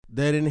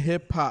that in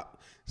hip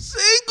hop,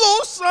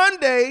 single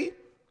Sunday,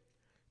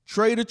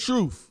 Trae the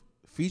Truth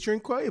featuring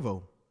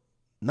Quavo,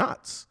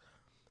 Knots.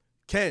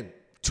 Ken,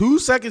 2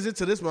 seconds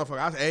into this motherfucker,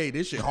 I said, hey,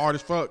 this shit hard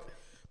as fuck.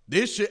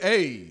 This shit,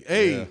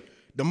 hey,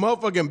 the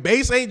motherfucking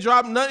bass ain't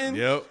dropped nothing.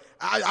 Yep.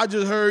 I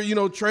just heard,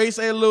 Trae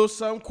say a little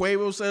something,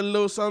 Quavo say a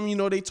little something,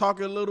 they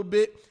talking a little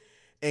bit.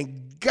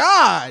 And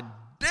god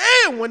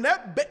damn, when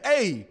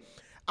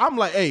I'm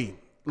like, hey,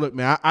 look,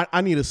 man,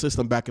 I need a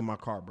system back in my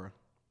car, bro.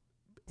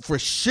 For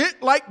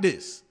shit like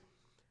this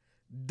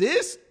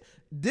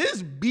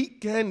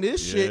beat, Ken,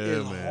 this shit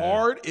is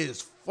hard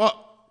as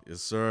fuck.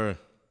 Yes, sir.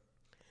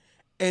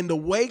 And the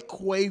way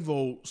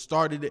Quavo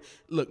started it,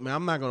 look, man,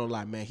 I'm not gonna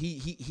lie, man.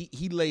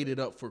 He laid it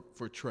up for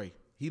Trae.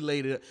 He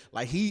laid it up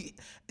like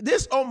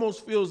this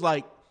almost feels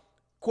like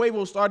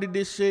Quavo started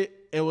this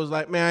shit and was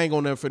like, man, I ain't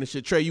gonna never finish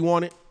it. Trae, you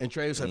want it? And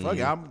Trae said, fuck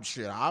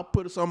it, I'll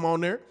put something on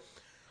there.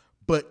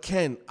 But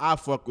Ken, I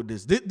fuck with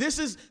this. This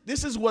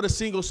is what a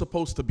single's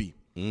supposed to be.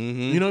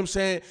 Mm-hmm. You know what I'm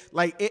saying?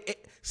 Like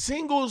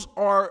singles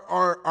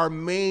are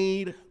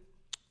made,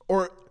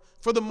 or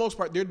for the most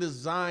part, they're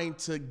designed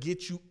to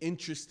get you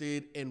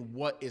interested in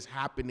what is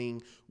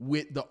happening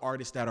with the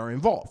artists that are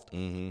involved.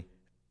 Mm-hmm.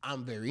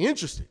 I'm very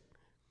interested.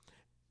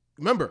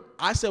 Remember,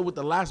 I said with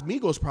the last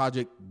Migos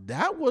project,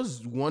 that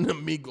was one of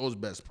Migos'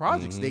 best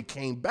projects. Mm-hmm. They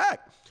came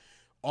back.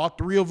 All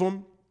three of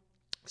them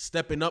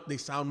stepping up. They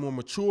sound more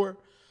mature.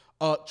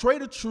 Trae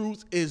the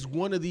Truth is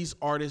one of these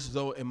artists,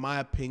 though, in my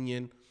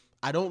opinion.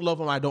 I don't love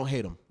him. I don't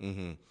hate him.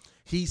 Mm-hmm.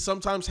 He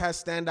sometimes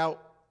has standout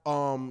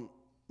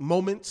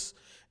moments,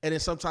 and then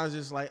sometimes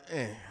it's like,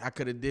 I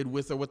could have did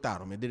with or without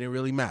him. It didn't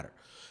really matter.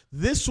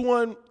 This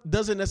one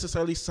doesn't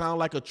necessarily sound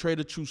like a Trae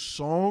the Truth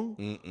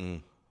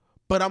song,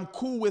 but I'm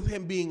cool with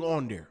him being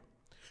on there.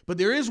 But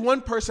there is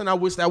one person I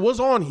wish that was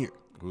on here.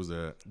 Who's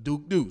that?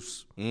 Duke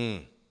Deuce.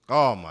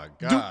 Oh my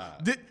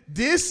God!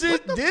 This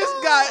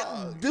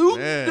got Duke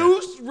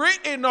Deuce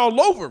written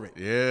all over it.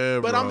 Yeah,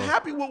 but bro. I'm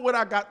happy with what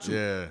I got to.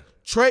 Yeah,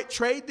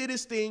 Trae did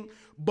his thing,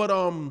 but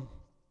I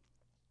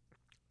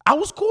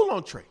was cool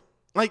on Trae.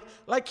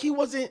 Like he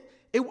wasn't.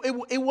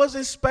 It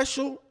wasn't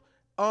special.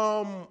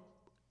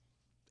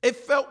 It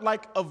felt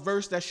like a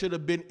verse that should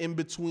have been in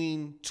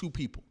between two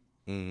people.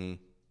 Mm-hmm.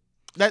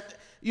 That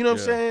what I'm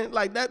saying?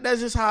 Like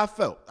that's just how I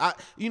felt.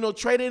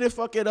 Trae didn't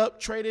fuck it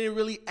up. Trae didn't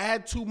really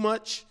add too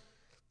much.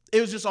 It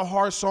was just a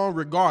hard song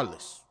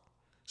regardless.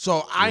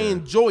 So I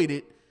enjoyed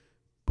it.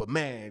 But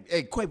man,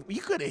 hey, Quavo,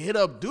 you could have hit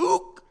up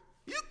Duke.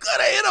 You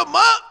could have hit him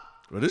up.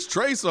 But it's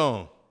Trae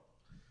song.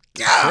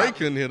 God. Trae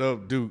couldn't hit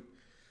up Duke.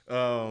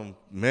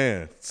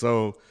 Man,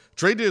 so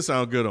Trae did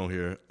sound good on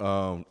here.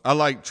 I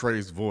like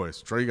Trae's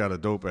voice. Trae got a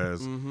dope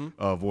ass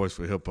voice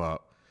for hip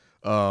hop.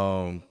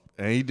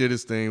 And he did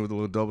his thing with a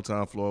little double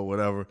time flow or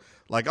whatever.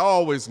 Like I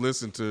always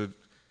listen to,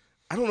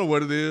 I don't know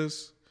what it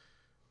is,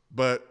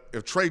 but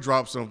if Trae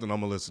drops something, I'm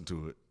gonna listen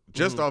to it.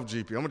 Just off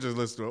GP. I'm gonna just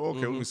listen to it.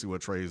 Okay, let me see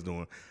what Trae is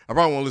doing. I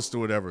probably won't listen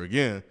to it ever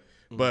again,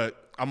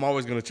 but I'm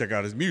always gonna check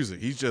out his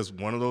music. He's just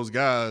one of those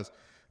guys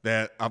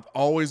that I've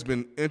always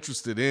been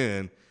interested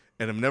in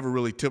and have never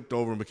really tipped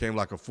over and became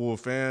like a full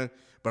fan,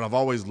 but I've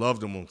always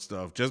loved him on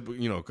stuff, just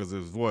because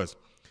of his voice.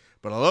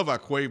 But I love how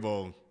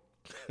Quavo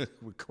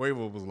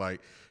was like,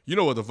 you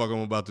know what the fuck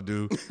I'm about to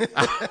do.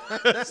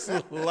 It's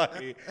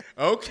like,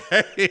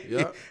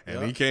 okay.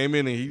 And he came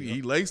in and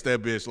he laced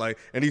that bitch.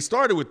 And he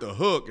started with the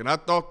hook, and I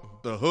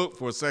thought the hook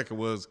for a second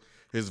was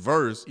his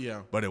verse,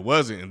 but it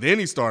wasn't. And then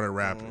he started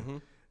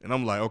rapping. And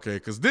I'm like, okay,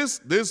 because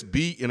this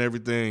beat and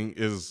everything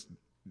is,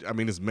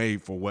 it's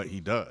made for what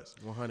he does.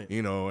 100.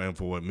 And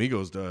for what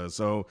Migos does.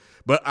 So,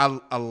 but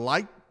I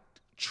like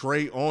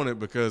Trae on it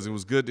because it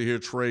was good to hear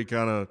Trae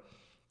kind of,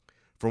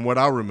 from what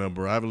I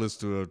remember, I haven't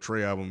listened to a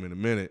Trae album in a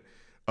minute,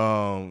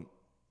 jump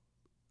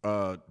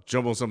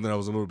on something that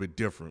was a little bit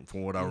different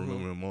from what I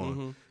remember him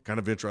on, kind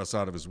of venture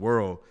outside of his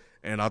world.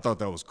 And I thought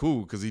that was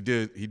cool because he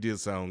did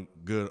sound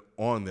good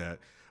on that.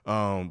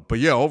 But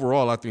yeah,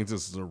 overall, I think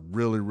this is a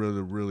really,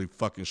 really, really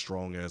fucking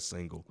strong ass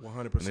single.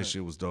 100%. And this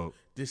shit was dope.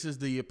 This is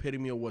the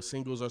epitome of what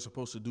singles are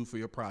supposed to do for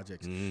your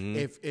projects.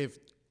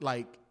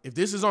 If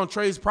this is on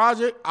Trae's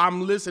project,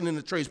 I'm listening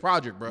to Trae's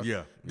project, bro.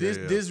 Yeah.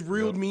 This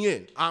reeled me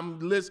in. I'm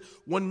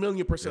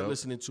 1,000,000%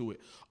 listening to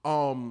it.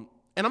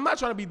 And I'm not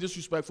trying to be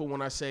disrespectful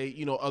when I say,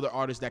 other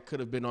artists that could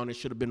have been on it,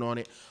 should have been on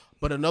it.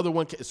 But another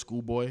one is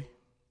Schoolboy.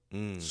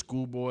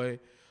 Schoolboy.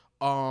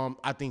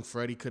 I think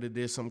Freddie could have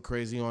did something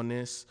crazy on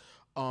this.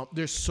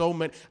 There's so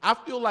many. I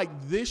feel like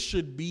this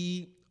should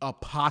be a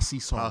posse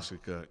song. Posse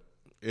cut.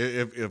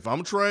 If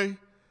I'm Trae,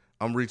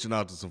 I'm reaching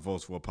out to some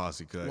folks for a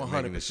posse cut, 100%.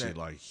 Making this shit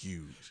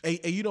huge. Hey,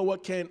 you know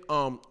what, Ken?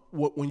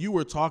 When you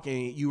were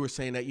talking, you were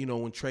saying that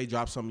when Trae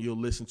drops something, you'll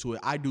listen to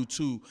it. I do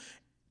too.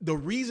 The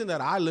reason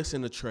that I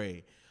listen to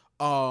Trae,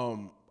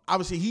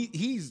 obviously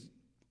he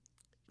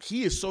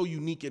is so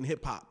unique in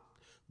hip hop.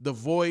 The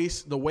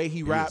voice, the way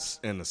he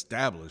raps, and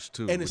established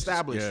too.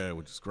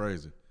 Which is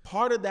crazy.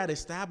 Part of that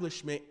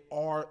establishment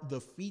are the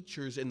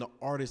features and the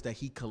artists that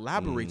he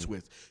collaborates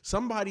with.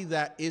 Somebody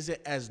that isn't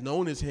as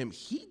known as him,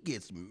 he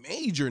gets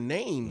major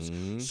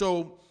names.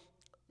 So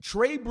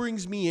Trae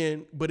brings me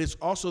in, but it's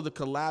also the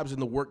collabs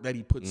and the work that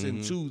he puts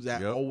in too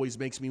that always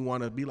makes me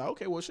want to be like,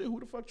 okay, well, shit, who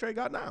the fuck Trae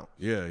got now?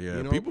 Yeah.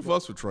 You know? People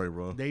fuss with Trae,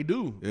 bro. They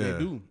do. Yeah. They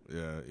do.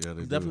 Yeah, they It's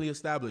do. definitely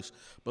established.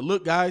 But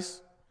look,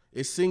 guys,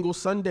 it's Single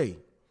Sunday.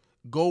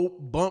 Go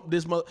bump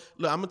this mother.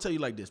 Look, I'm gonna tell you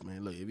like this,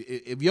 man. Look,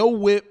 if your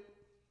whip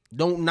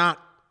don't knock,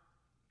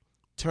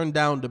 turn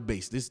down the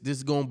bass. This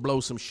is gonna blow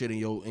some shit in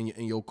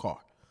your car.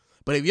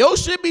 But if your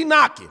shit be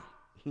knocking,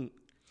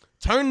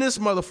 turn this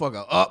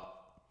motherfucker up.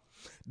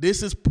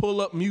 This is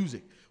pull up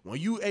music. When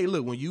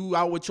you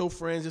out with your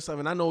friends and stuff,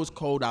 and I know it's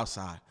cold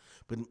outside,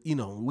 but you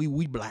know,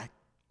 we black.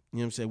 You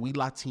know what I'm saying? We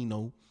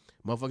Latino.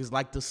 Motherfuckers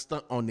like to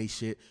stunt on they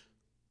shit.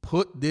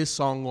 Put this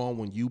song on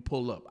when you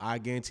pull up. I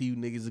guarantee you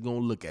niggas are gonna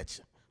look at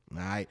you.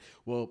 All right.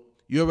 Well,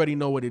 you already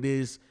know what it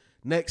is.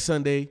 Next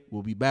Sunday,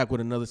 we'll be back with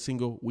another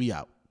single. We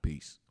out.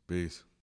 Peace. Peace.